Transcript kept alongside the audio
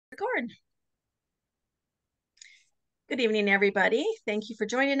record. Good evening, everybody. Thank you for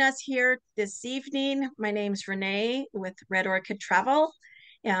joining us here this evening. My name's Renee with Red Orchid Travel.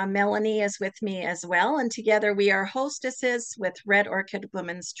 Melanie is with me as well, and together we are hostesses with Red Orchid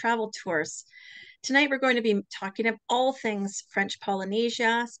Women's Travel Tours. Tonight, we're going to be talking of all things French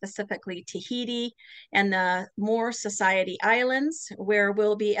Polynesia, specifically Tahiti and the Moor Society Islands, where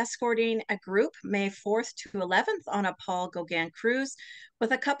we'll be escorting a group May 4th to 11th on a Paul Gauguin cruise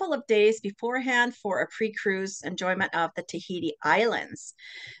with a couple of days beforehand for a pre-cruise enjoyment of the Tahiti Islands.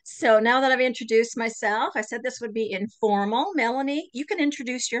 So now that I've introduced myself, I said this would be informal. Melanie, you can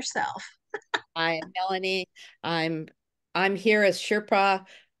introduce yourself. Hi, I'm Melanie. I'm here as Sherpa.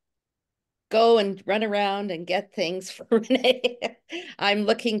 Go and run around and get things for Renee. I'm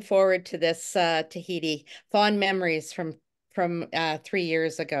looking forward to this Tahiti. Fond memories from 3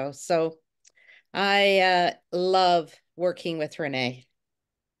 years ago. So I love working with Renee.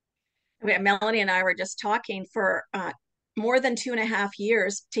 Melanie and I were just talking for more than 2.5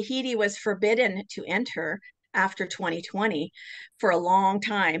 years. Tahiti was forbidden to enter after 2020 for a long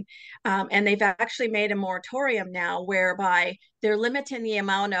time. And they've actually made a moratorium now whereby they're limiting the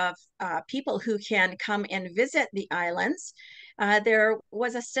amount of people who can come and visit the islands. There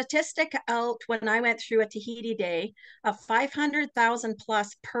was a statistic out when I went through a Tahiti day of 500,000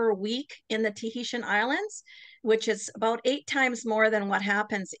 plus per week in the Tahitian Islands, which is about 8 times more than what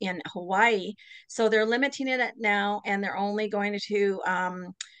happens in Hawaii. So they're limiting it now, and they're only going to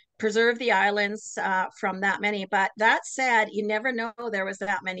preserve the islands from that many. But that said, you never know there was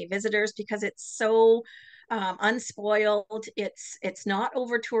that many visitors because it's so unspoiled. It's not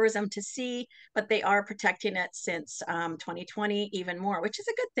over tourism to see, but they are protecting it since 2020 even more, which is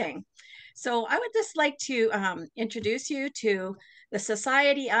a good thing. So I would just like to introduce you to the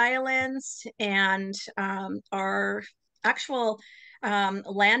Society Islands and our actual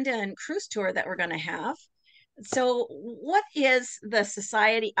land and cruise tour that we're going to have. So, what is the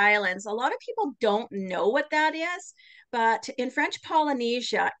Society Islands? A lot of people don't know what that is, but in French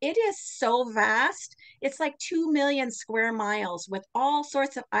Polynesia, it is so vast. It's like 2 million square miles with all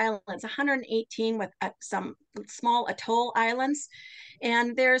sorts of islands, 118 with some small atoll islands.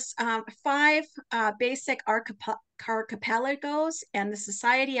 And there's five basic archipelagos, and the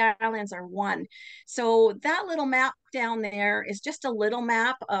Society Islands are one. So that little map down there is just a little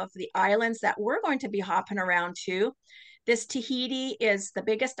map of the islands that we're going to be hopping around to. This Tahiti is the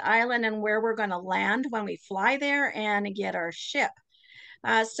biggest island and where we're going to land when we fly there and get our ship.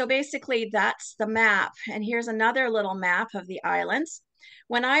 So basically, that's the map. And here's another little map of the islands.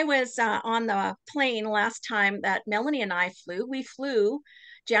 When I was on the plane last time that Melanie and I flew, we flew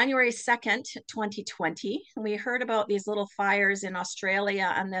January 2nd, 2020. We heard about these little fires in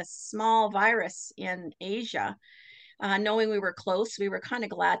Australia and this small virus in Asia. Knowing we were close, we were kind of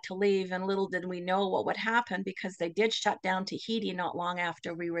glad to leave, and little did we know what would happen because they did shut down Tahiti not long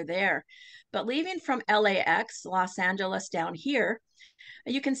after we were there. But leaving from LAX, Los Angeles down here,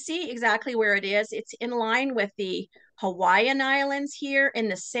 you can see exactly where it is. It's in line with the Hawaiian Islands here in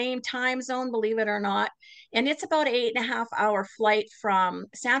the same time zone, believe it or not. And it's about an 8.5 hour flight from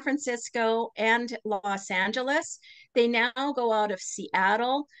San Francisco and Los Angeles. They now go out of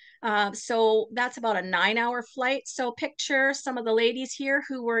Seattle. So that's about a 9 hour flight. So picture some of the ladies here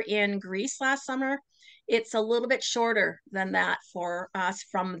who were in Greece last summer. It's a little bit shorter than that for us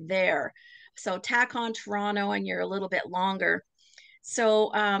from there. So tack on Toronto and you're a little bit longer.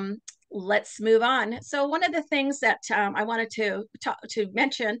 So let's move on. So one of the things that I wanted to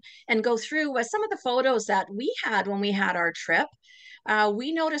mention and go through was some of the photos that we had when we had our trip.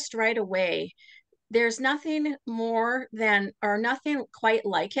 We noticed right away there's nothing more than or nothing quite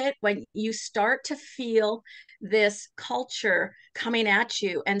like it when you start to feel this culture coming at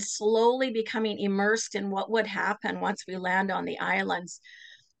you and slowly becoming immersed in what would happen once we land on the islands.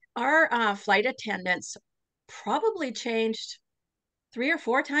 Our flight attendants probably changed 3 or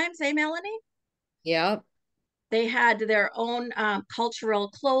 4 times, eh, Melanie? Yeah. They had their own cultural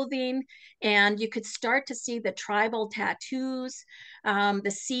clothing, and you could start to see the tribal tattoos,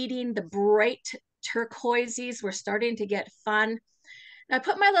 the seating, the bright turquoises were starting to get fun. I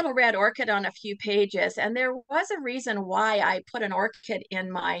put my little red orchid on a few pages, and there was a reason why I put an orchid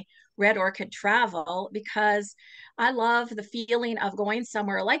in my red orchid travel because I love the feeling of going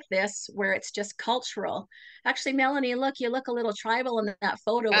somewhere like this where it's just cultural. Actually, Melanie, look, you look a little tribal in that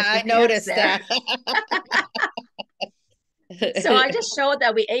photo with your I pants noticed there. that. So I just showed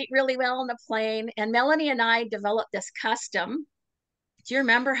that we ate really well on the plane, and Melanie and I developed this custom. Do you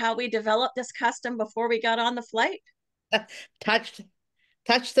remember how we developed this custom before we got on the flight? touched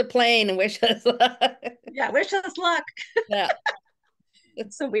touched the plane and wish us luck. Yeah, wish us luck. Yeah.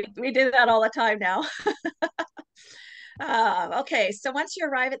 So we do that all the time now. Okay, so once you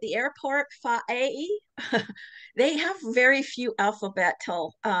arrive at the airport, Fa'a'i, they have very few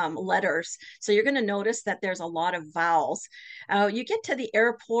alphabetical letters. So you're going to notice that there's a lot of vowels. You get to the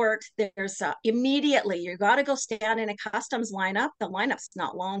airport, there's immediately, you got to go stand in a customs lineup. The lineup's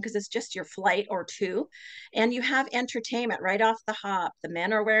not long because it's just your flight or two. And you have entertainment right off the hop. The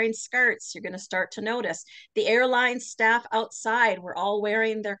men are wearing skirts. You're going to start to notice. The airline staff outside were all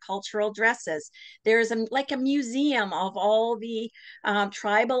wearing their cultural dresses. There's like a museum of all the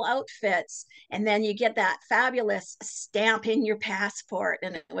tribal outfits. And then you get that fabulous stamp in your passport.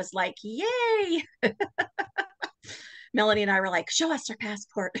 And it was like, yay. Melanie and I were like, show us our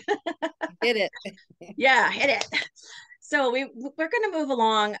passport. Did it. Yeah, hit it. So we're going to move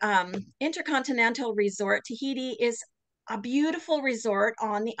along. Intercontinental Resort Tahiti is a beautiful resort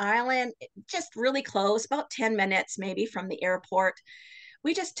on the island, just really close, about 10 minutes maybe from the airport.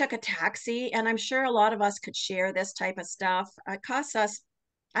 We just took a taxi, and I'm sure a lot of us could share this type of stuff. It costs us,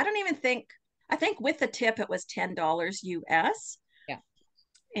 I don't even think, I think with the tip, it was $10 US. Yeah.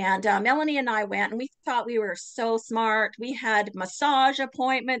 And Melanie and I went, and we thought we were so smart. We had massage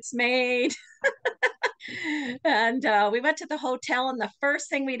appointments made. And we went to the hotel, and the first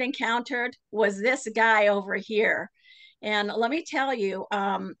thing we'd encountered was this guy over here. And let me tell you,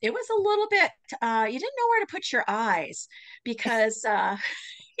 it was a little bit, you didn't know where to put your eyes because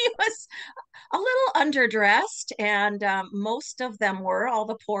he was a little underdressed, and most of them were, all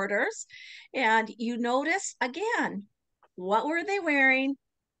the porters. And you notice again, what were they wearing?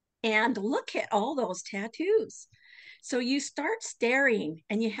 And look at all those tattoos. So you start staring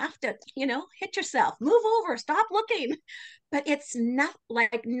and you have to, hit yourself, move over, stop looking. But it's not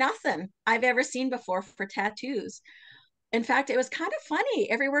like nothing I've ever seen before for tattoos. In fact, it was kind of funny.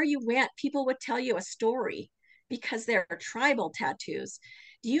 Everywhere you went, people would tell you a story because they're tribal tattoos.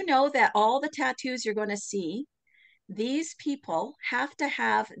 Do you know that all the tattoos you're going to see, these people have to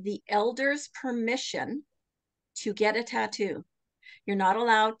have the elder's permission to get a tattoo? You're not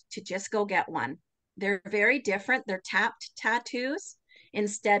allowed to just go get one. They're very different. They're tapped tattoos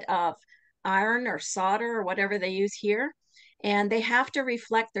instead of iron or solder or whatever they use here. And they have to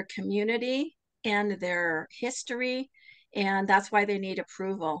reflect their community and their history. And that's why they need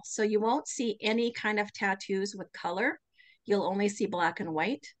approval. So you won't see any kind of tattoos with color. You'll only see black and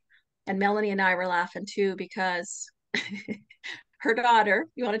white. And Melanie and I were laughing too because her daughter,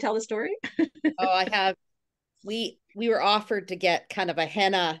 you want to tell the story? Oh, I have. We were offered to get kind of a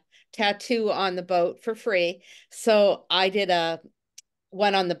henna tattoo on the boat for free. So I did a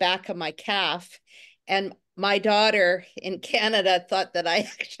one on the back of my calf, and my daughter in Canada thought that I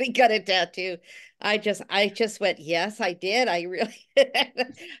actually got a tattoo. I just went, yes, I did. I really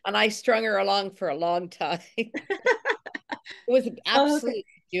and I strung her along for a long time. It was Oh, okay. absolutely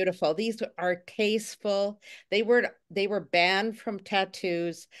beautiful. These are tasteful. They were banned from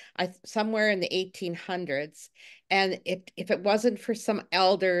tattoos somewhere in the 1800s. And if it wasn't for some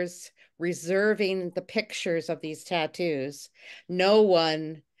elders reserving the pictures of these tattoos, no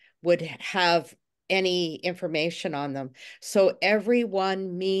one would have any information on them. So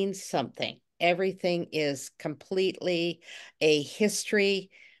everyone means something. Everything is completely a history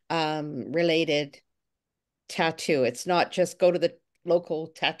related tattoo. It's not just go to the local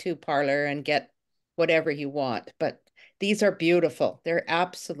tattoo parlor and get whatever you want, but these are beautiful. They're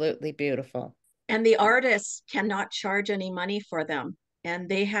absolutely beautiful. And the artists cannot charge any money for them, and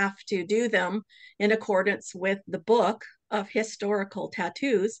they have to do them in accordance with the book of historical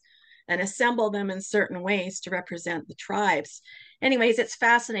tattoos and assemble them in certain ways to represent the tribes. Anyways, it's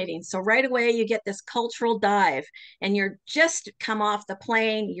fascinating. So right away you get this cultural dive, and you're just come off the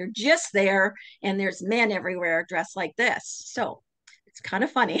plane, you're just there, and there's men everywhere dressed like this. So it's kind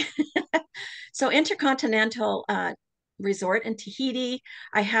of funny. So Intercontinental Resort in Tahiti.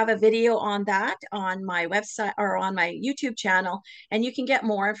 I have a video on that on my website or on my YouTube channel, and you can get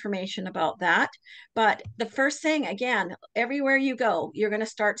more information about that. But the first thing, again, everywhere you go, you're going to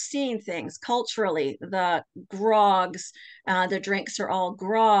start seeing things culturally. The grogs, the drinks are all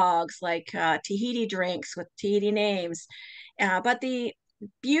grogs, like Tahiti drinks with Tahiti names. But the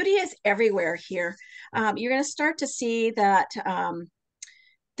beauty is everywhere here. You're going to start to see that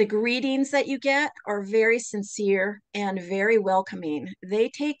the greetings that you get are very sincere and very welcoming. They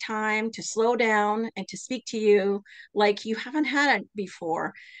take time to slow down and to speak to you like you haven't had it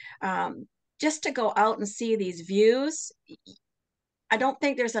before. Just to go out and see these views, I don't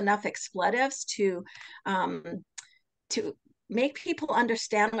think there's enough expletives to make people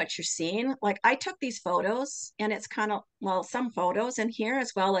understand what you're seeing. Like I took these photos, and it's kind of, well, some photos in here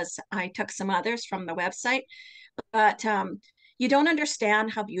as well as I took some others from the website, but You don't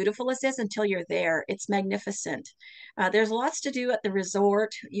understand how beautiful this is until you're there. It's magnificent. There's lots to do at the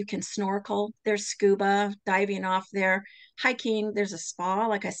resort. You can snorkel. There's scuba diving off there, hiking. There's a spa.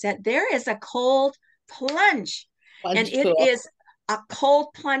 Like I said, there is a cold plunge, and Plunge it pool. is a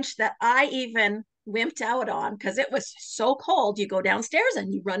cold plunge that I even wimped out on because it was so cold. You go downstairs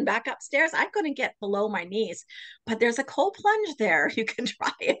and you run back upstairs. I couldn't get below my knees, but there's a cold plunge there. You can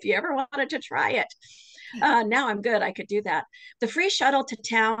try if you ever wanted to try it. Now I'm good. I could do that. The free shuttle to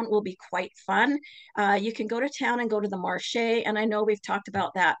town will be quite fun. You can go to town and go to the Marché. And I know we've talked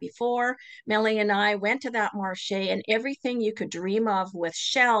about that before. Melanie and I went to that Marché, and everything you could dream of with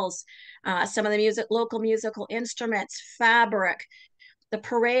shells, some of the local musical instruments, fabric. The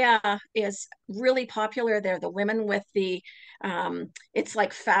Perea is really popular there. The women with it's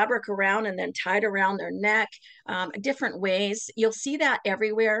like fabric around and then tied around their neck, different ways. You'll see that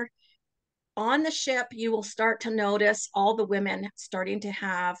everywhere. On the ship, you will start to notice all the women starting to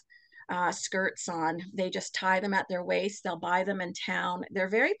have skirts on. They just tie them at their waist. They'll buy them in town. They're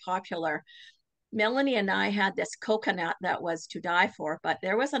very popular. Melanie and I had this coconut that was to die for, but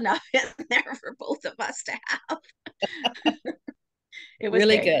there was enough in there for both of us to have. It was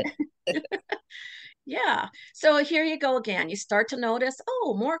Really big. good. Yeah. So here you go again. You start to notice,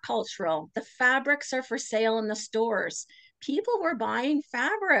 oh, more cultural. The fabrics are for sale in the stores. People were buying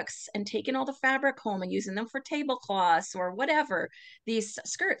fabrics and taking all the fabric home and using them for tablecloths or whatever. These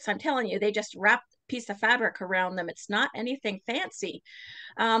skirts, I'm telling you, they just wrap a piece of fabric around them. It's not anything fancy.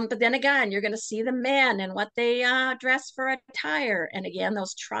 But then again, you're going to see the men and what they dress for attire. And again,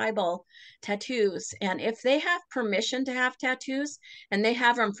 those tribal tattoos. And if they have permission to have tattoos and they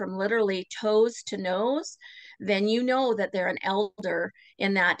have them from literally toes to nose, then you know that they're an elder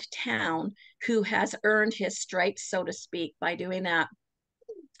in that town who has earned his stripes, so to speak, by doing that.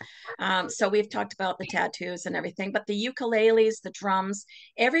 So we've talked about the tattoos and everything, but the ukuleles, the drums,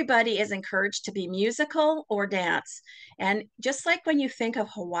 everybody is encouraged to be musical or dance. And just like when you think of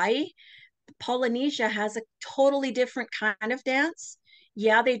Hawaii, Polynesia has a totally different kind of dance.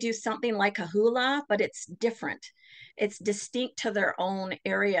 Yeah, they do something like a hula, but it's different. It's distinct to their own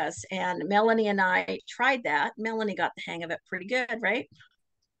areas. And Melanie and I tried that. Melanie got the hang of it pretty good, right?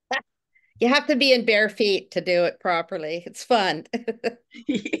 You have to be in bare feet to do it properly. It's fun.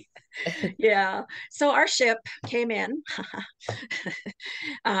 Yeah. So our ship came in.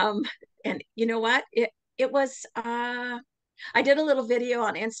 um, and you know what? It was I did a little video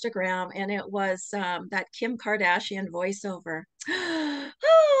on Instagram, and it was that Kim Kardashian voiceover.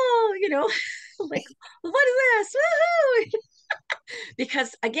 Oh, like, what is this? Woohoo!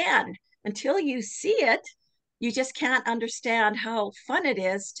 Because again, until you see it, you just can't understand how fun it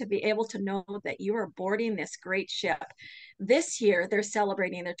is to be able to know that you are boarding this great ship. This year, they're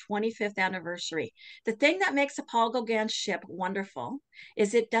celebrating their 25th anniversary. The thing that makes a Paul Gauguin ship wonderful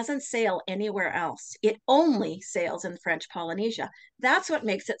is it doesn't sail anywhere else. It only sails in French Polynesia. That's what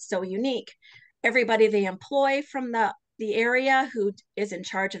makes it so unique. Everybody they employ from the area who is in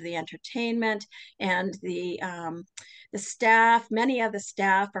charge of the entertainment and the staff, many of the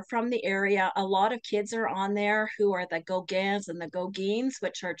staff are from the area. A lot of kids are on there who are the Gauguins and the Gauguins,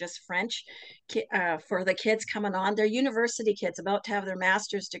 which are just French for the kids coming on. They're university kids about to have their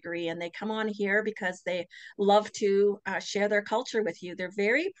master's degree, and they come on here because they love to share their culture with you. They're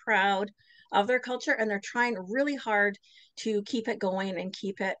very proud of their culture, and they're trying really hard to keep it going and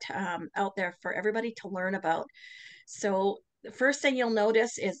keep it out there for everybody to learn about. So the first thing you'll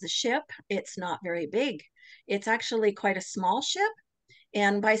notice is the ship. It's not very big. It's actually quite a small ship.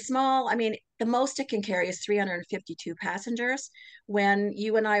 And by small, I mean, the most it can carry is 352 passengers. When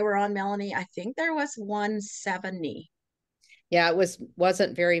you and I were on, Melanie, I think there was 170. Yeah,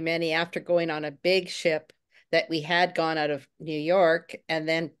 wasn't very many after going on a big ship that we had gone out of New York and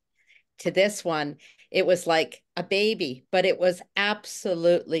then to this one. It was like a baby, but it was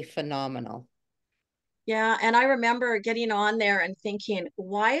absolutely phenomenal. Yeah, and I remember getting on there and thinking,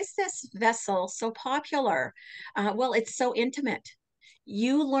 why is this vessel so popular? Well, it's so intimate.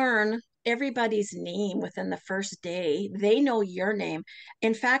 You learn everybody's name within the first day. They know your name.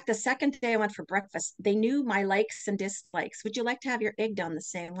 In fact, the second day I went for breakfast, they knew my likes and dislikes. Would you like to have your egg done the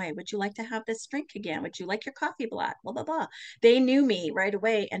same way? Would you like to have this drink again? Would you like your coffee black? Blah, blah, blah. They knew me right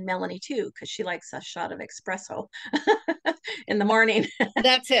away, and Melanie too, because she likes a shot of espresso in the morning.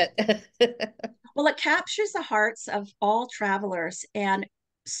 That's it. Well, it captures the hearts of all travelers, and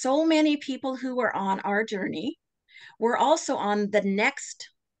so many people who were on our journey were also on the next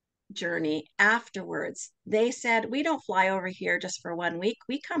journey afterwards. They said, we don't fly over here just for 1 week.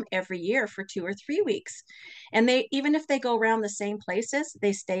 We come every year for 2 or 3 weeks. And they, even if they go around the same places,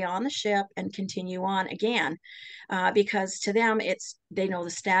 they stay on the ship and continue on again. Because to them, they know the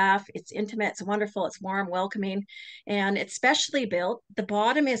staff, it's intimate, it's wonderful, it's warm, welcoming, and it's specially built. The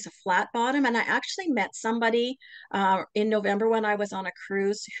bottom is a flat bottom. And I actually met somebody in November when I was on a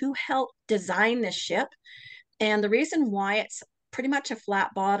cruise who helped design this ship. And the reason why it's pretty much a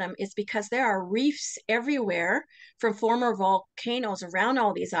flat bottom is because there are reefs everywhere from former volcanoes around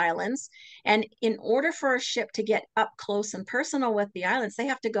all these islands. And in order for a ship to get up close and personal with the islands, they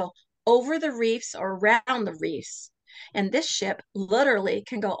have to go over the reefs or around the reefs. And this ship literally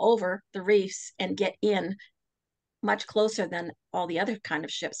can go over the reefs and get in much closer than all the other kind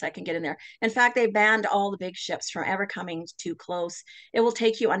of ships that can get in there. In fact, they banned all the big ships from ever coming too close. It will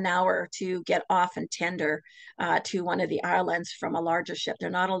take you an hour to get off and tender to one of the islands from a larger ship.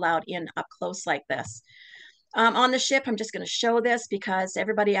 They're not allowed in up close like this. On the ship, I'm just going to show this because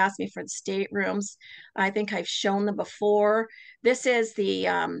everybody asked me for the staterooms. I think I've shown them before. This is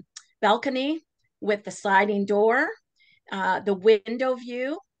the balcony with the sliding door, the window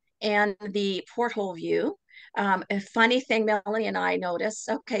view, and the porthole view. A funny thing Melanie and I noticed.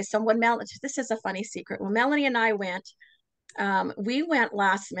 Okay, so when this is a funny secret. When Melanie and I went, we went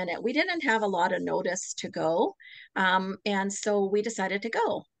last minute. We didn't have a lot of notice to go. And so we decided to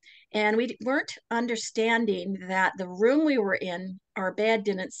go. And we weren't understanding that the room we were in, our bed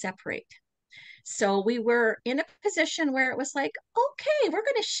didn't separate. So we were in a position where it was like, okay, we're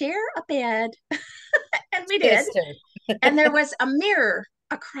going to share a bed. And we did. Sister. And there was a mirror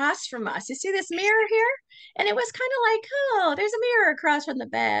across from us. You see this mirror here? And it was kind of like, oh, there's a mirror across from the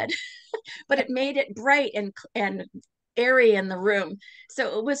bed. But it made it bright and airy in the room.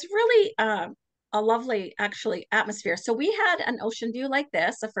 So it was really a lovely, actually, atmosphere. So we had an ocean view like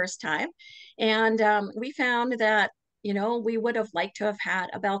this the first time. And we found that, we would have liked to have had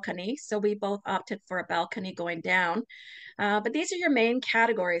a balcony. So we both opted for a balcony going down. But these are your main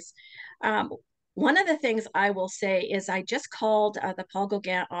categories. One of the things I will say is I just called the Paul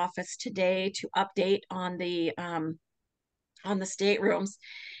Gauguin office today to update on the staterooms,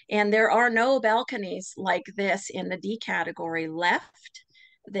 and there are no balconies like this in the D category left.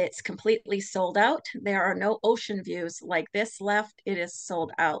 That's completely sold out. There are no ocean views like this left. It is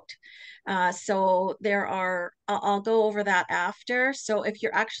sold out. So there are, I'll go over that after. So if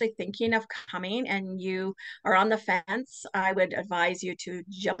you're actually thinking of coming and you are on the fence, I would advise you to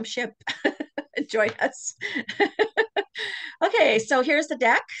jump ship. Join us. Okay, so here's the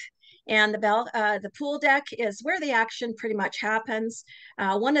deck. And the pool deck is where the action pretty much happens.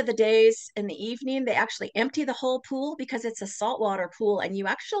 One of the days in the evening, they actually empty the whole pool because it's a saltwater pool and you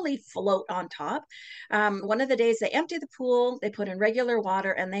actually float on top. One of the days they empty the pool, they put in regular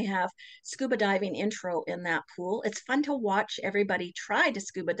water, and they have scuba diving intro in that pool. It's fun to watch everybody try to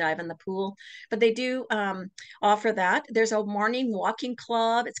scuba dive in the pool, but they do offer that. There's a morning walking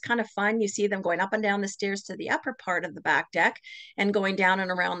club. It's kind of fun. You see them going up and down the stairs to the upper part of the back deck and going down and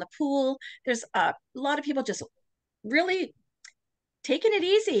around the pool. There's a lot of people just really taking it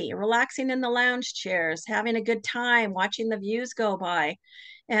easy, relaxing in the lounge chairs, having a good time, watching the views go by.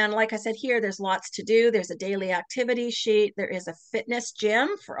 And like I said here, there's lots to do. There's a daily activity sheet. There is a fitness gym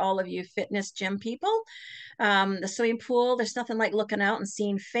for all of you fitness gym people. The swimming pool, there's nothing like looking out and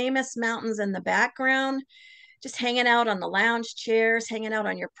seeing famous mountains in the background, just hanging out on the lounge chairs, hanging out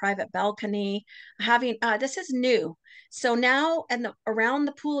on your private balcony, having, this is new. So now and around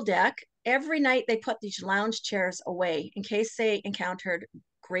the pool deck, every night they put these lounge chairs away in case they encountered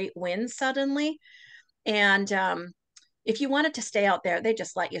great winds suddenly. And if you wanted to stay out there, they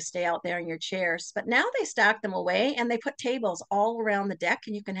just let you stay out there in your chairs. But now they stack them away and they put tables all around the deck,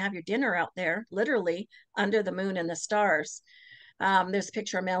 and you can have your dinner out there, literally under the moon and the stars. There's a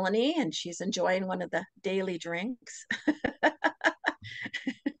picture of Melanie, and she's enjoying one of the daily drinks.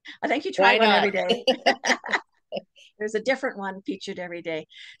 I think you try Why one not? every day. There's a different one featured every day.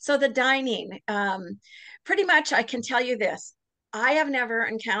 So the dining, pretty much I can tell you this. I have never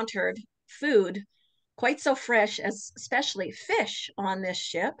encountered food quite so fresh as especially fish on this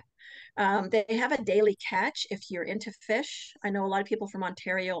ship. They have a daily catch if you're into fish. I know a lot of people from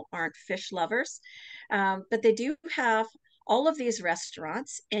Ontario aren't fish lovers, but they do have all of these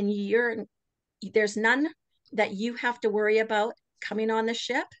restaurants, and there's none that you have to worry about coming on the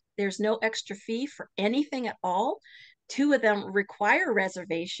ship. There's no extra fee for anything at all. Two of them require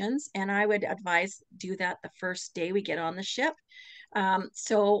reservations, and I would advise do that the first day we get on the ship.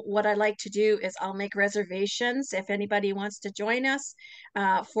 So what I like to do is I'll make reservations if anybody wants to join us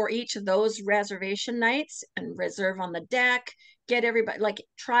for each of those reservation nights and reserve on the deck. Get everybody, like,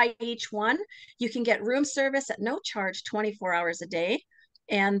 try each one. You can get room service at no charge 24 hours a day.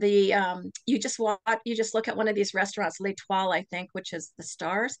 And the you just look at one of these restaurants, L'Etoile, I think, which is the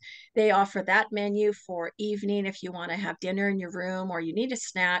Stars. They offer that menu for evening if you want to have dinner in your room or you need a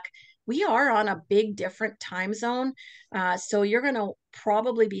snack. We are on a big different time zone, so you're going to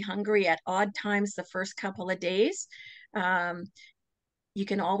probably be hungry at odd times the first couple of days. Um, you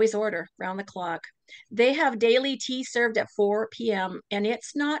can always order round the clock. They have daily tea served at 4 p.m. and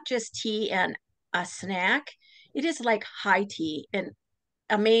it's not just tea and a snack. It is like high tea and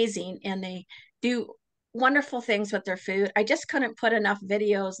amazing, and they do wonderful things with their food. I just couldn't put enough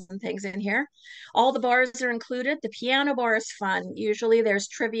videos and things in here. All the bars are included. The piano bar is fun. Usually there's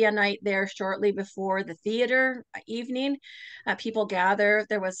trivia night there shortly before the theater evening. People gather.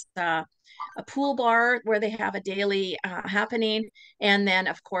 There was a pool bar where they have a daily happening. And then,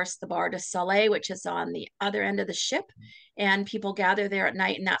 of course, the Bar de Soleil, which is on the other end of the ship. And people gather there at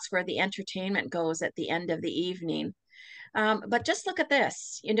night, and that's where the entertainment goes at the end of the evening. But just look at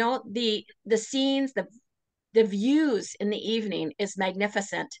this, you know, the scenes, the views in the evening is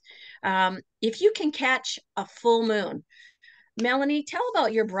magnificent. If you can catch a full moon, Melanie, tell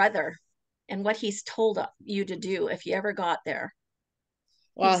about your brother and what he's told you to do if you ever got there.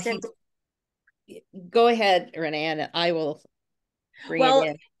 He Well, said, go ahead, Renee, and I will bring it well,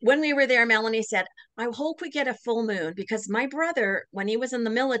 in. when we were there, Melanie said, I hope we get a full moon because my brother, when he was in the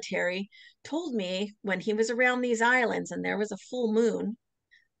military, told me when he was around these islands and there was a full moon,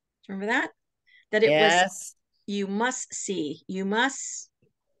 remember that? That it was, Yes, you must see, you must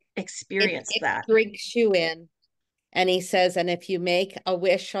experience it that. drinks you in. And he says, and if you make a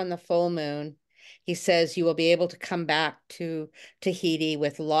wish on the full moon, he says you will be able to come back to Tahiti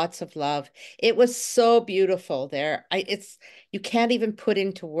with lots of love. It was so beautiful there. It's you can't even put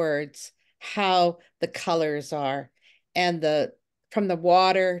into words how the colors are, and the from the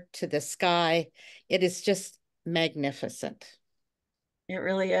water to the sky, it is just magnificent. It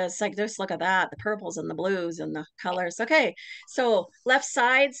really is. Like, just look at that, the purples and the blues and the colors. Okay, so left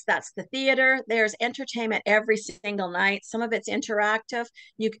sides, that's the theater. There's entertainment every single night. Some of it's interactive.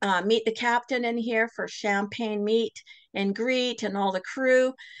 You meet the captain in here for champagne meet and greet and all the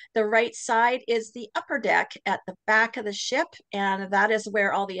crew. The right side is the upper deck at the back of the ship, and that is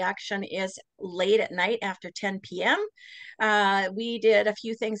where all the action is late at night after 10 p.m. We did a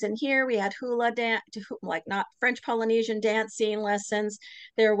few things in here. We had hula dance, like not French Polynesian dancing lessons.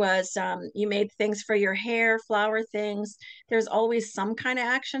 There was, you made things for your hair, flower things. There's always some kind of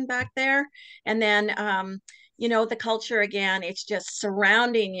action back there. And then, you know, the culture again, it's just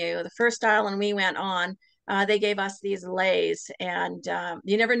surrounding you. The first island we went on, they gave us these leis, and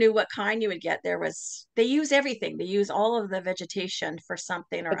you never knew what kind you would get. They use everything. They use all of the vegetation for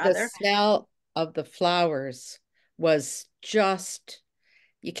something or But the other. smell of the flowers was just,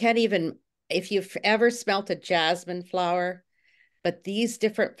 you can't even, if you've ever smelt a jasmine flower, but these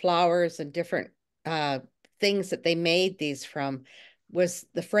different flowers and different uh, things that they made these from, was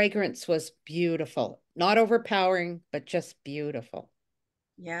the fragrance was beautiful. Not overpowering, but just beautiful.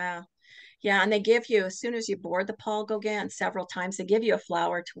 Yeah. Yeah, and they give you, as soon as you board the Paul Gauguin, several times, they give you a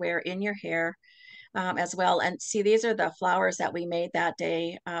flower to wear in your hair as well. And see, these are the flowers that we made that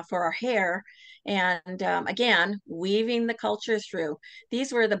day for our hair. And again, weaving the culture through.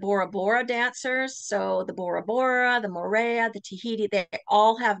 These were the Bora Bora dancers. So the Bora Bora, the Morea, the Tahiti, they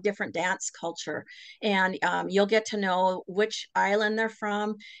all have different dance culture. And you'll get to know which island they're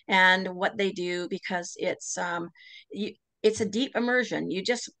from and what they do because it's a deep immersion. You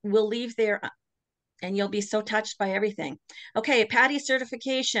just will leave there and you'll be so touched by everything. Okay, PADI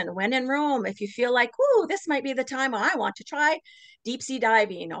certification. When in Rome, if you feel like, ooh, this might be the time I want to try deep sea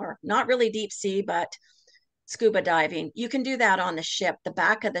diving, or not really deep sea, but scuba diving. You can do that on the ship. The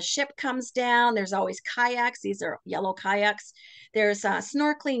back of the ship comes down. There's always kayaks. These are yellow kayaks. There's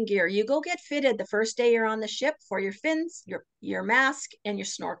snorkeling gear. You go get fitted the first day you're on the ship for your fins, your mask, and your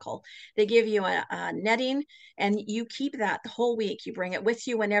snorkel. They give you a netting, and you keep that the whole week. You bring it with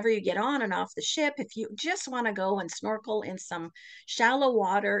you whenever you get on and off the ship. If you just want to go and snorkel in some shallow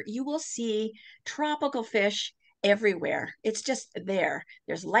water, you will see tropical fish everywhere. It's just there.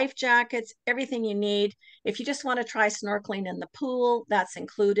 There's life jackets, everything you need. If you just want to try snorkeling in the pool, that's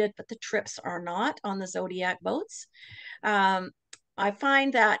included, but the trips are not on the Zodiac boats. Um, I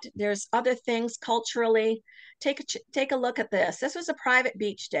find that there's other things culturally. Take a look at this. This was a private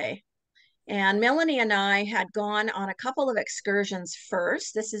beach day. And Melanie and I had gone on a couple of excursions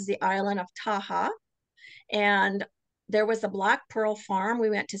first. This is the island of Taha. And There was a black pearl farm we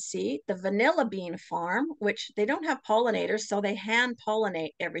went to see, the vanilla bean farm, which they don't have pollinators, so they hand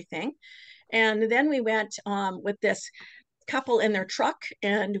pollinate everything. And then we went with this couple in their truck,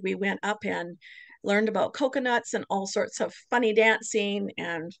 and we went up and learned about coconuts and all sorts of funny dancing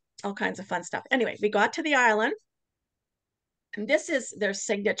and all kinds of fun stuff. Anyway, we got to the island, and this is their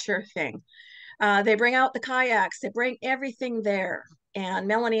signature thing. They bring out the kayaks, they bring everything there. And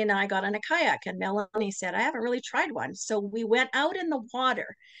Melanie and I got on a kayak, and Melanie said, I haven't really tried one. So we went out in the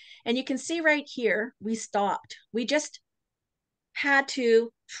water, and you can see right here, we stopped. We just had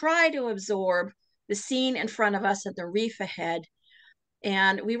to try to absorb the scene in front of us at the reef ahead.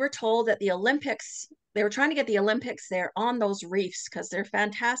 And we were told that the Olympics, they were trying to get the Olympics there on those reefs because they're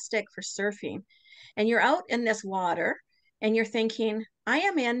fantastic for surfing. And you're out in this water and you're thinking, I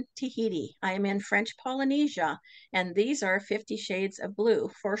am in Tahiti, I am in French Polynesia, and these are 50 shades of blue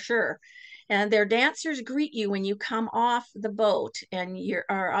for sure. And their dancers greet you when you come off the boat and you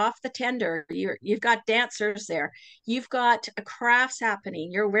are off the tender. You've got dancers there. You've got crafts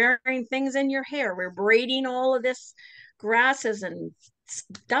happening. You're wearing things in your hair. We're braiding all of this grasses and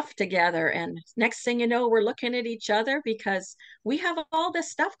stuff together, and next thing you know, we're looking at each other because we have all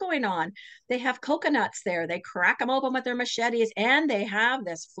this stuff going on. They have coconuts there, they crack them open with their machetes, and they have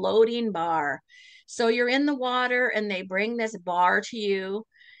this floating bar. So you're in the water and they bring this bar to you,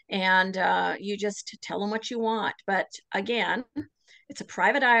 and you just tell them what you want. But again, it's a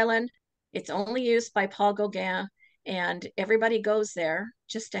private island, it's only used by Paul Gauguin, and everybody goes there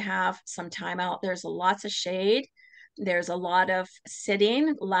just to have some time out. There's lots of shade, there's a lot of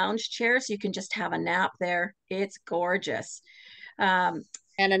sitting lounge chairs. You can just have a nap there. It's gorgeous. Um,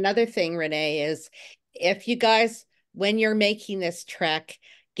 And another thing, Renee, is if you guys, when you're making this trek,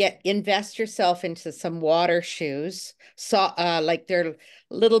 invest yourself into some water shoes. So like they're a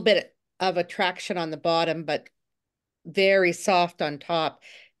little bit of a traction on the bottom, but very soft on top.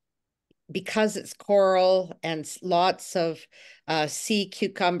 Because it's coral and lots of sea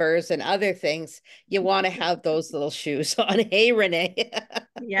cucumbers and other things, you want to have those little shoes on. Hey, Renee.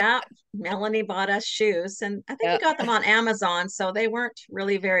 yeah, Melanie bought us shoes, and I think we Yeah. got them on Amazon, so they weren't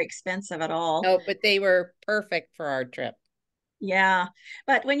really very expensive at all. No, but they were perfect for our trip. Yeah,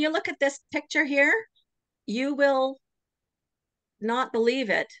 but when you look at this picture here, you will not believe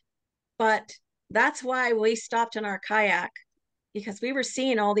it, but that's why we stopped in our kayak, because we were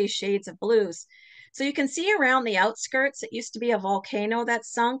seeing all these shades of blues. So you can see around the outskirts, it used to be a volcano that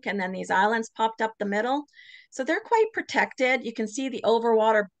sunk, and then these islands popped up the middle. So they're quite protected. You can see the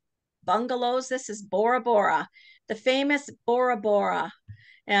overwater bungalows. This is Bora Bora, the famous Bora Bora.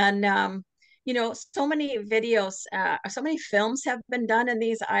 And, you know, so many videos, so many films have been done in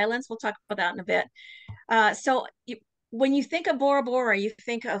these islands. We'll talk about that in a bit. When you think of Bora Bora, you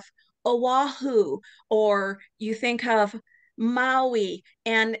think of Oahu, or you think of Maui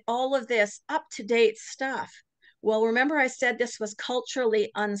and all of this up-to-date stuff. Well, remember I said this was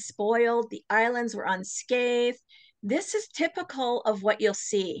culturally unspoiled. The islands were unscathed. This is typical of what you'll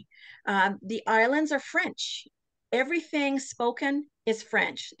see. The islands are French. Everything spoken is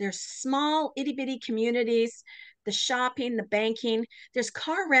French. There's small itty bitty communities, the shopping, the banking. There's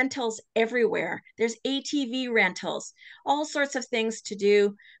car rentals everywhere. There's ATV rentals, all sorts of things to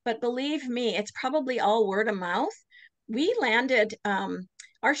do. But believe me, it's probably all word of mouth. We landed,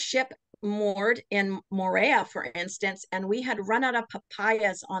 our ship moored in Moorea, for instance, and we had run out of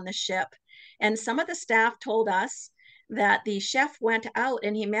papayas on the ship. And some of the staff told us that the chef went out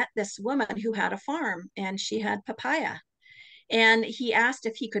and he met this woman who had a farm and she had papaya. And he asked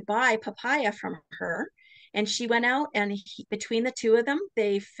if he could buy papaya from her. And she went out, and between the two of them,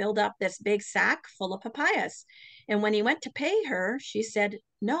 they filled up this big sack full of papayas. And when he went to pay her, she said,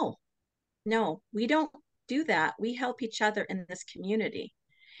 no, no, we don't do that. We help each other in this community.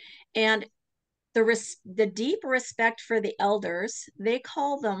 And the deep respect for the elders, they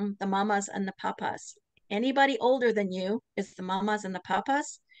call them the mamas and the papas. Anybody older than you is the mamas and the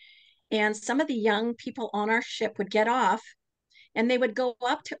papas. And some of the young people on our ship would get off, and they would go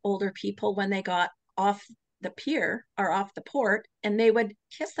up to older people when they got off the pier or off the port, and they would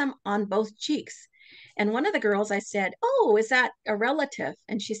kiss them on both cheeks. And one of the girls, I said, oh, is that a relative?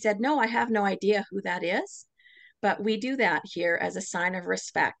 And she said, no, I have no idea who that is, but we do that here as a sign of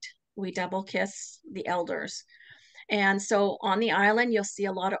respect. We double kiss the elders. And so on the island, you'll see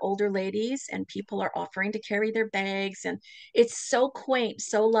a lot of older ladies, and people are offering to carry their bags. And it's so quaint,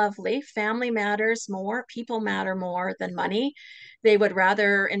 so lovely. Family matters more, people matter more than money. They would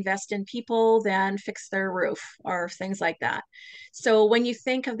rather invest in people than fix their roof or things like that. So when you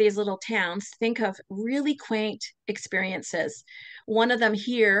think of these little towns, think of really quaint experiences. One of them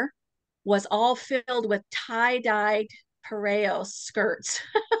here was all filled with tie-dyed pareo skirts.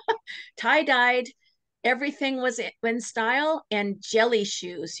 Tie-dyed, everything was in style, and jelly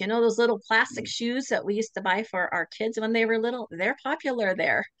shoes. You know, those little plastic shoes that we used to buy for our kids when they were little? They're popular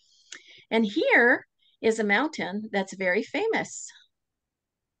there. And here is a mountain that's very famous.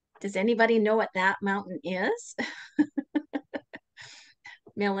 Does anybody know what that mountain is?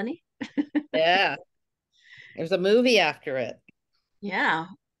 Melanie? Yeah. There's a movie after it. Yeah,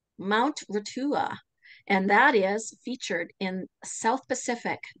 Mount Rutua. And that is featured in South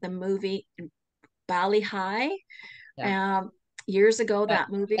Pacific, the movie Bali High. Yeah. Um, Years ago, That,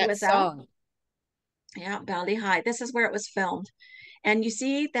 that movie that was out. song. Yeah, Bali High. This is where it was filmed. And you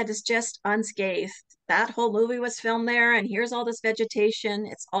see that is just unscathed. That whole movie was filmed there, and here's all this vegetation.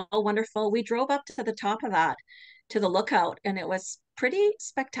 It's all wonderful. We drove up to the top of that, to the lookout, and it was pretty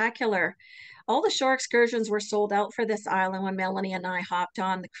spectacular. All the shore excursions were sold out for this island when Melanie and I hopped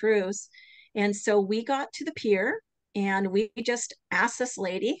on the cruise. And so we got to the pier and we just asked this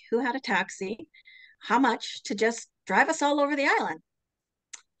lady who had a taxi how much to just drive us all over the island.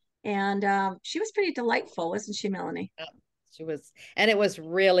 And she was pretty delightful, wasn't she, Melanie? Yeah, she was, and it was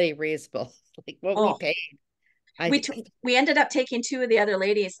really reasonable. Like what we Oh, paid. we I t- we ended up taking two of the other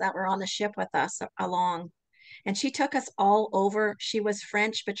ladies that were on the ship with us along, and she took us all over. She was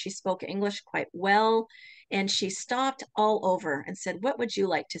French, but she spoke English quite well, and she stopped all over and said, "What would you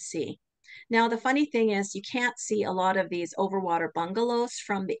like to see?" Now, the funny thing is, you can't see a lot of these overwater bungalows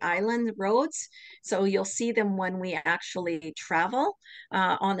from the island roads, so you'll see them when we actually travel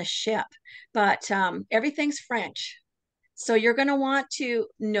on the ship. But everything's French. So you're going to want to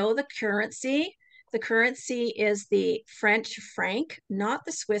know the currency. The currency is the French franc, not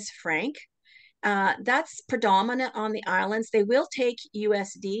the Swiss franc. That's predominant on the islands. They will take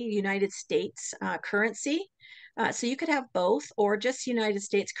USD, United States currency. So you could have both or just United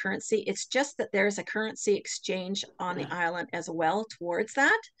States currency. It's just that there's a currency exchange on the island as well towards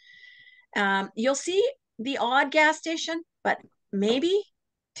that. You'll see the odd gas station, but maybe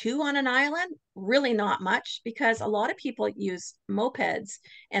two on an island, really not much because a lot of people use mopeds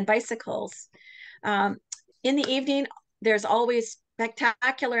and bicycles. Um, in the evening, there's always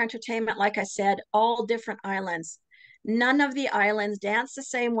spectacular entertainment, like I said, all different islands. None of the islands dance the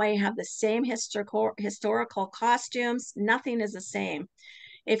same way, have the same historical costumes. Nothing is the same.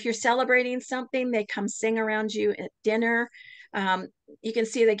 If you're celebrating something, they come sing around you at dinner. Um, you can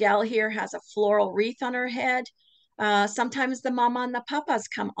see the gal here has a floral wreath on her head. Sometimes the mama and the papas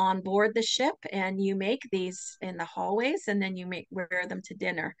come on board the ship and you make these in the hallways and then wear them to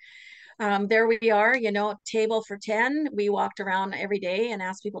dinner. There we are, you know, table for 10. We walked around every day and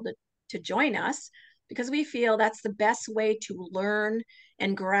asked people to join us because we feel that's the best way to learn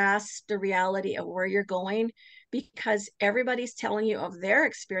and grasp the reality of where you're going because everybody's telling you of their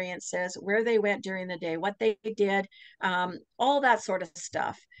experiences, where they went during the day, what they did, all that sort of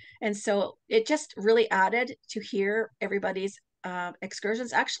stuff. And so it just really added to hear everybody's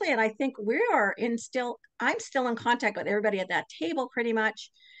excursions actually. And I think I'm still in contact with everybody at that table pretty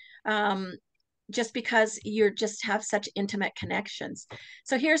much, um, just because you just have such intimate connections.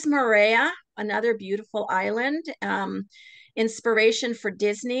 So here's Moorea, another beautiful island. Inspiration for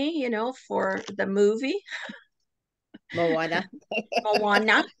Disney, you know, for the movie Moana.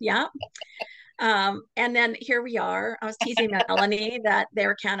 Moana. Yeah. And then here we are. I was teasing Melanie that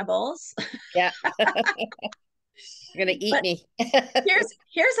they're cannibals. Yeah. You're gonna eat But me.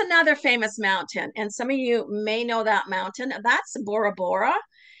 here's another famous mountain, and some of you may know that mountain. That's Bora Bora.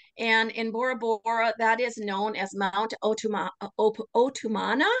 And in Bora Bora, that is known as Mount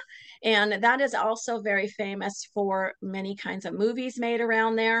Otumana. And that is also very famous for many kinds of movies made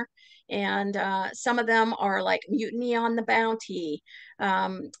around there. And some of them are like Mutiny on the Bounty,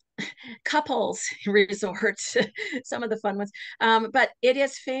 um, couples resorts, some of the fun ones. But it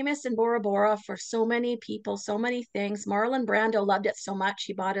is famous in Bora Bora for so many people, so many things. Marlon Brando loved it so much,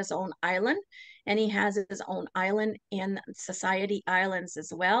 he bought his own island and he has his own island in Society Islands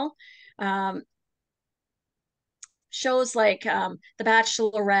as well. Um, Shows like The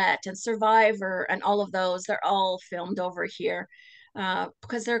Bachelorette and Survivor and all of those, they're all filmed over here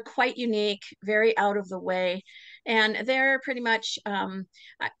because they're quite unique, very out of the way. And they're pretty much,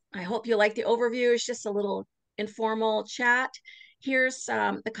 I hope you like the overview. It's just a little informal chat. Here's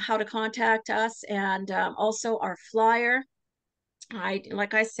how to contact us and also our flyer.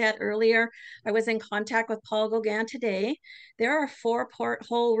 Like I said earlier, I was in contact with Paul Gauguin today. There are 4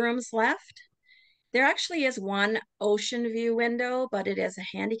 porthole rooms left. There actually is one ocean view window, but it is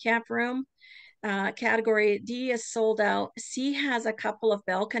a handicap room. Category D is sold out. C has a couple of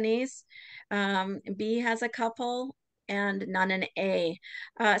balconies. B has a couple. and none in A.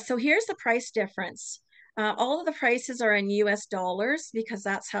 So here's the price difference. All of the prices are in US dollars because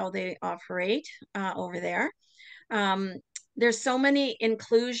that's how they operate over there. Um, there's so many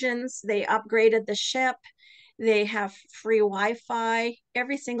inclusions. They upgraded the ship. They have free Wi-Fi.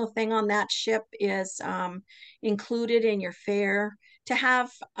 Every single thing on that ship is included in your fare. To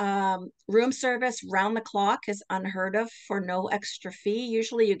have room service round the clock is unheard of for no extra fee.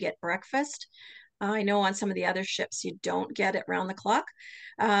 Usually you get breakfast. I know on some of the other ships you don't get it round the clock,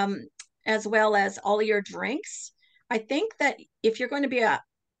 um, as well as all your drinks. I think that if you're going to be a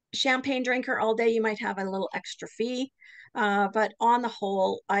champagne drinker all day, you might have a little extra fee. But on the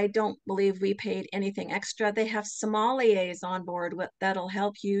whole, I don't believe we paid anything extra. They have sommeliers on board that'll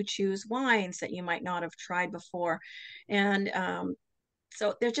help you choose wines that you might not have tried before. And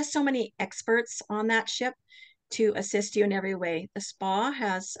so there's just so many experts on that ship to assist you in every way. The spa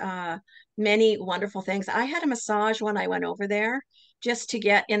has many wonderful things. I had a massage when I went over there just to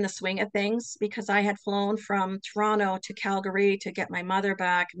get in the swing of things because I had flown from Toronto to Calgary to get my mother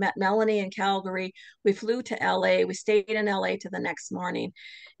back, met Melanie in Calgary. We flew to LA. We stayed in LA to the next morning.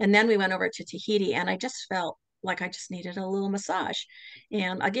 And then we went over to Tahiti and I just felt like I just needed a little massage.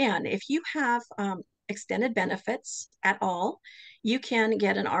 And again, if you have extended benefits at all, you can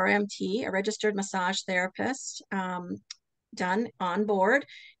get an RMT, a registered massage therapist, done on board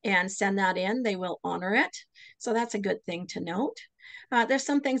and send that in. They will honor it. So that's a good thing to note. There's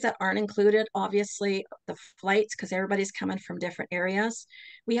some things that aren't included, obviously, the flights, because everybody's coming from different areas.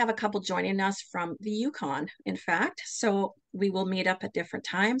 We have a couple joining us from the Yukon, in fact, so we will meet up at different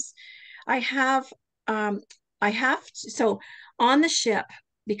times. I have, um, so on the ship,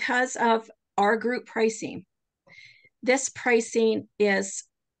 because of our group pricing, this pricing is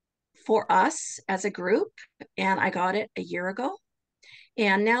for us as a group, and I got it a year ago.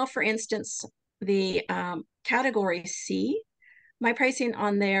 And now, for instance, the category C, my pricing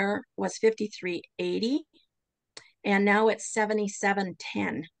on there was $53.80, and now it's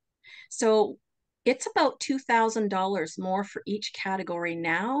 $77.10. So it's about $2,000 more for each category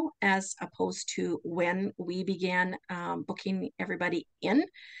now, as opposed to when we began booking everybody in.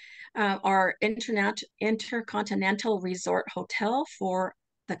 Our Intercontinental Resort Hotel for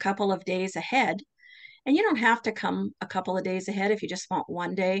the couple of days ahead. And you don't have to come a couple of days ahead if you just want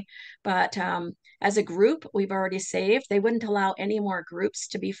one day. But as a group, we've already saved. They wouldn't allow any more groups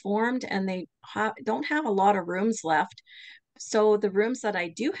to be formed, and they don't have a lot of rooms left. So the rooms that I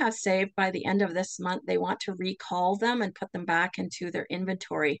do have saved by the end of this month, they want to recall them and put them back into their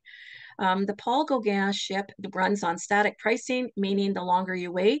inventory. The Paul Gauguin ship runs on static pricing, meaning the longer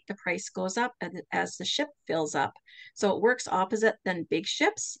you wait, the price goes up as the ship fills up. So it works opposite than big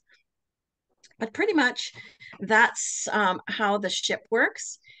ships. But pretty much that's how the ship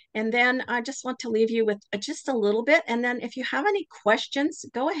works. And then I just want to leave you with just a little bit. And then if you have any questions,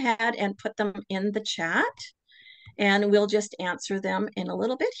 go ahead and put them in the chat and we'll just answer them in a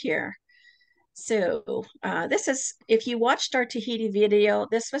little bit here. So this is, if you watched our Tahiti video,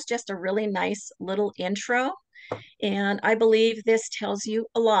 this was just a really nice little intro. And I believe this tells you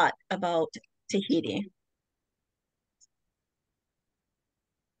a lot about Tahiti.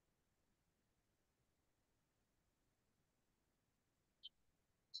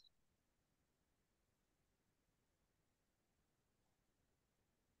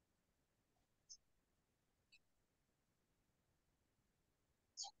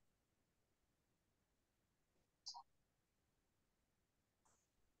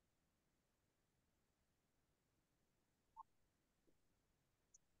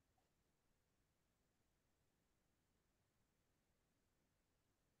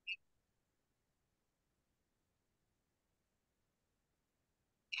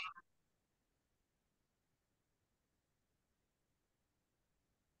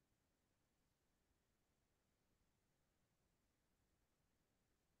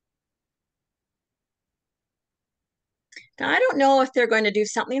 Now, I don't know if they're going to do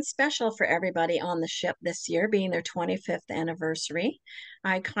something special for everybody on the ship this year, being their 25th anniversary.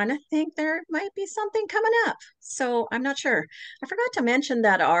 I kind of think there might be something coming up. So I'm not sure. I forgot to mention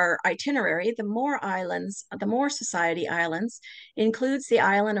that our itinerary, the More Islands, the More Society Islands, includes the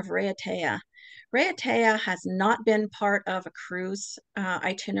island of Raiatea. Raiatea has not been part of a cruise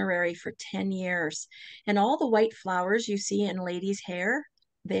itinerary for 10 years. And all the white flowers you see in ladies' hair,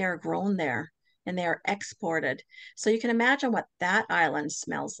 they are grown there and they are exported. So you can imagine what that island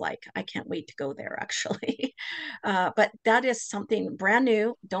smells like. I can't wait to go there, actually. But that is something brand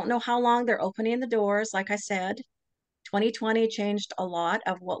new. Don't know how long they're opening the doors. Like I said, 2020 changed a lot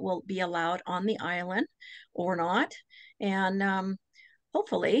of what will be allowed on the island or not. And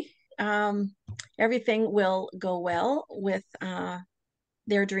hopefully everything will go well with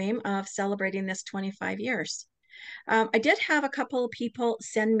their dream of celebrating this 25 years. I did have a couple of people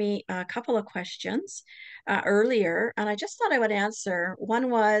send me a couple of questions earlier, and I just thought I would answer. One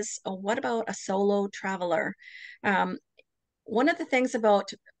was, what about a solo traveler? Um, one of the things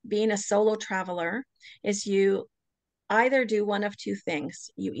about being a solo traveler is you either do one of two things.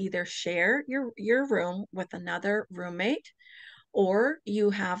 You either share your room with another roommate, or you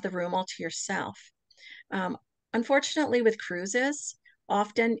have the room all to yourself. Um, Unfortunately, with cruises,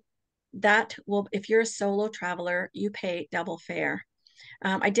 often that will, if you're a solo traveler, you pay double fare.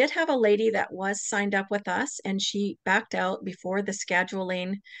 I did have a lady that was signed up with us, and she backed out before the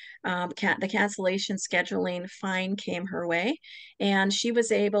scheduling, the cancellation scheduling fine came her way, and she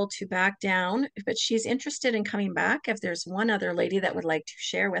was able to back down. But she's interested in coming back. If there's one other lady that would like to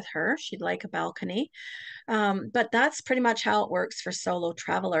share with her, she'd like a balcony. But that's pretty much how it works for solo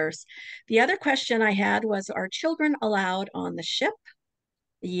travelers. The other question I had was, are children allowed on the ship?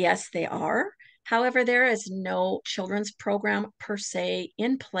 Yes, they are. However, there is no children's program per se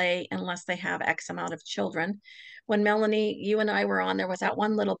in play unless they have X amount of children. When Melanie, you and I were on, there was that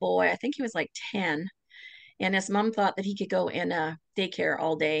one little boy, I think he was like 10, and his mom thought that he could go in a daycare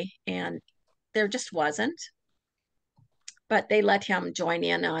all day, and there just wasn't. But they let him join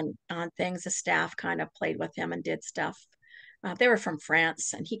in on things. The staff kind of played with him and did stuff. They were from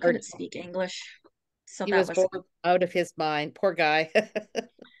France, and he Or couldn't speak English, so he that was was bored out of his mind. Poor guy.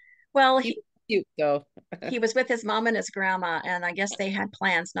 well. He was cute though. He was with his mom and his grandma, and I guess they had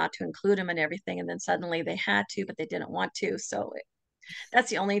plans not to include him and everything, and then suddenly they had to, but they didn't want to. So that's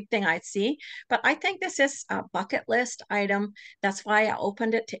the only thing I see. But I think this is a bucket list item. That's why I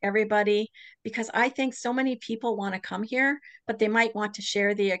opened it to everybody, because I think so many people want to come here, but they might want to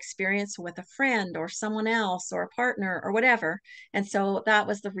share the experience with a friend or someone else or a partner or whatever. And so that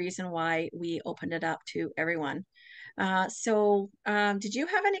was the reason why we opened it up to everyone. Did you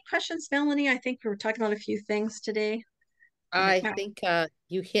have any questions, Melanie? I think we were talking about a few things today, and I I can't. think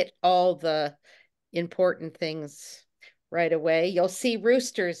you hit all the important things right away. You'll see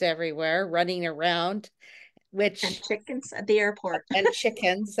roosters everywhere running around, And which chickens at the airport. and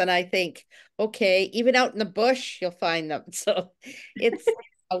chickens. And I think, okay, even out in the bush, you'll find them. So it's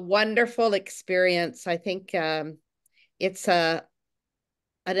a wonderful experience. I think it's an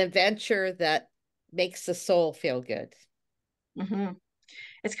adventure that makes the soul feel good. Hmm.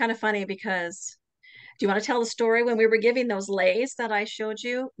 It's kind of funny because do you want to tell the story when we were giving those lays that I showed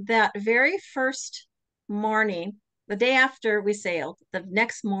you? That very first morning, the day after we sailed, the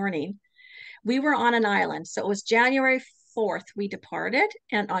next morning, we were on an island. So it was January 4th we departed,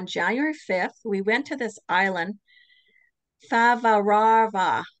 and on January 5th we went to this island,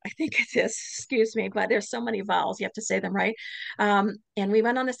 Favarava, I think it is, excuse me, but there's so many vowels, you have to say them right. And we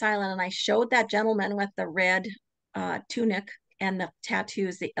went on this island, and I showed that gentleman with the red tunic and the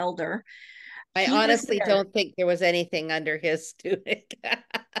tattoos, the elder. I He was honestly there. don't think there was anything under his tunic.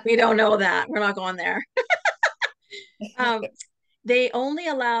 We don't know that. We're not going there. Um, they only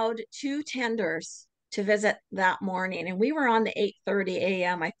allowed two tenders to visit that morning, and we were on the 8:30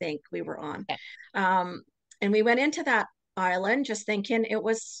 a.m. I think we were on. Um, and we went into that island just thinking it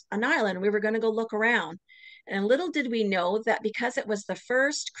was an island. We were going to go look around. And little did we know that because it was the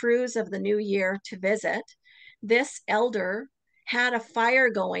first cruise of the new year to visit, this elder had a fire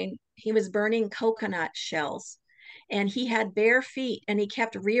going. He was burning coconut shells, and he had bare feet, and he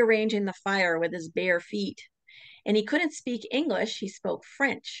kept rearranging the fire with his bare feet, and he couldn't speak English. He spoke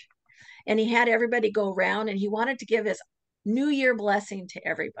French, and he had everybody go around, and he wanted to give his New Year blessing to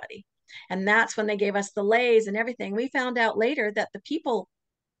everybody. And that's when they gave us the lays and everything. We found out later that the people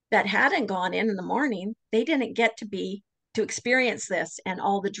that hadn't gone in the morning, they didn't get to experience this, and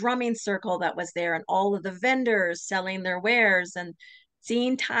all the drumming circle that was there, and all of the vendors selling their wares, and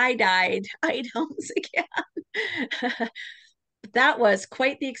seeing tie-dyed items again. That was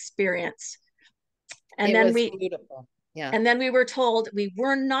quite the experience. And It then was we beautiful. Yeah. And then we were told we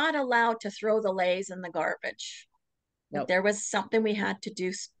were not allowed to throw the lays in the garbage, that No. there was something we had to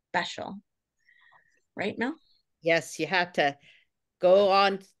do special. Right, Mel? Yes, you had to go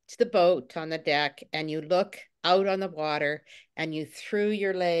on to the boat on the deck and you look out on the water and you threw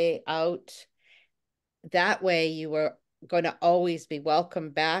your lei out. That way you were going to always be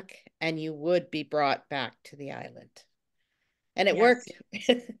welcome back and you would be brought back to the island. And it Yes.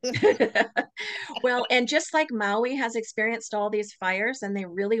 worked. Well, and just like Maui has experienced all these fires, and they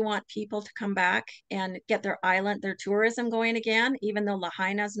really want people to come back and get their island, their tourism going again, even though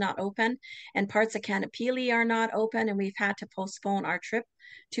Lahaina's not open and parts of Kanapili are not open, and we've had to postpone our trip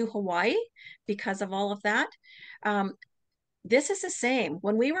to Hawaii because of all of that. Um, This is the same.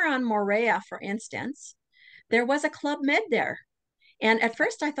 When we were on Morea, for instance, there was a Club Med there. And at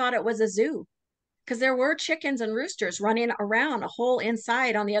first I thought it was a zoo because there were chickens and roosters running around a whole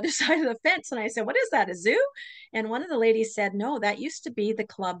inside on the other side of the fence. And I said, "What is that, a zoo?" And one of the ladies said, "No, that used to be the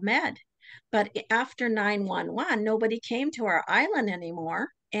Club Med. But after 911, nobody came to our island anymore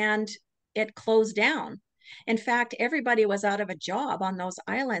and it closed down. In fact, everybody was out of a job on those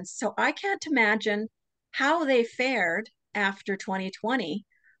islands. So I can't imagine how they fared after 2020.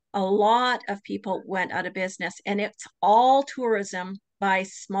 A lot of people went out of business, and it's all tourism by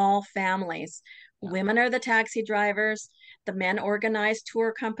small families. Yeah. Women are the taxi drivers, the men organize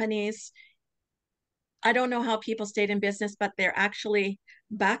tour companies. I don't know how people stayed in business, but they're actually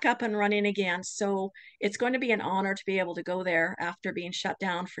back up and running again. So it's going to be an honor to be able to go there after being shut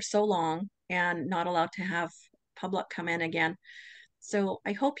down for so long and not allowed to have public come in again. So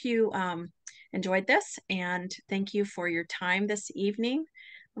I hope you enjoyed this, and thank you for your time this evening.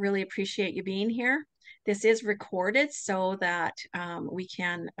 Really appreciate you being here. This is recorded so that we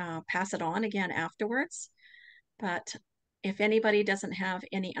can pass it on again afterwards. But if anybody doesn't have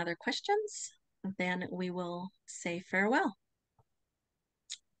any other questions, then we will say farewell.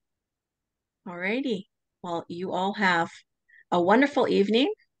 All righty. Well, you all have a wonderful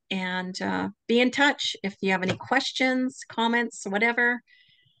evening, and be in touch if you have any questions, comments, whatever.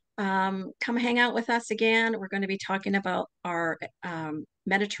 Come hang out with us again. We're going to be talking about our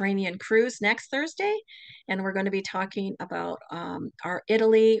Mediterranean cruise next Thursday, and we're going to be talking about our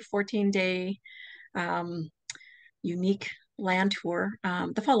Italy 14-day unique land tour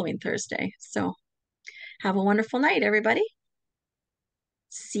the following Thursday. So have a wonderful night, everybody.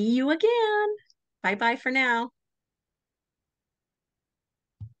 See you again. Bye-bye for now.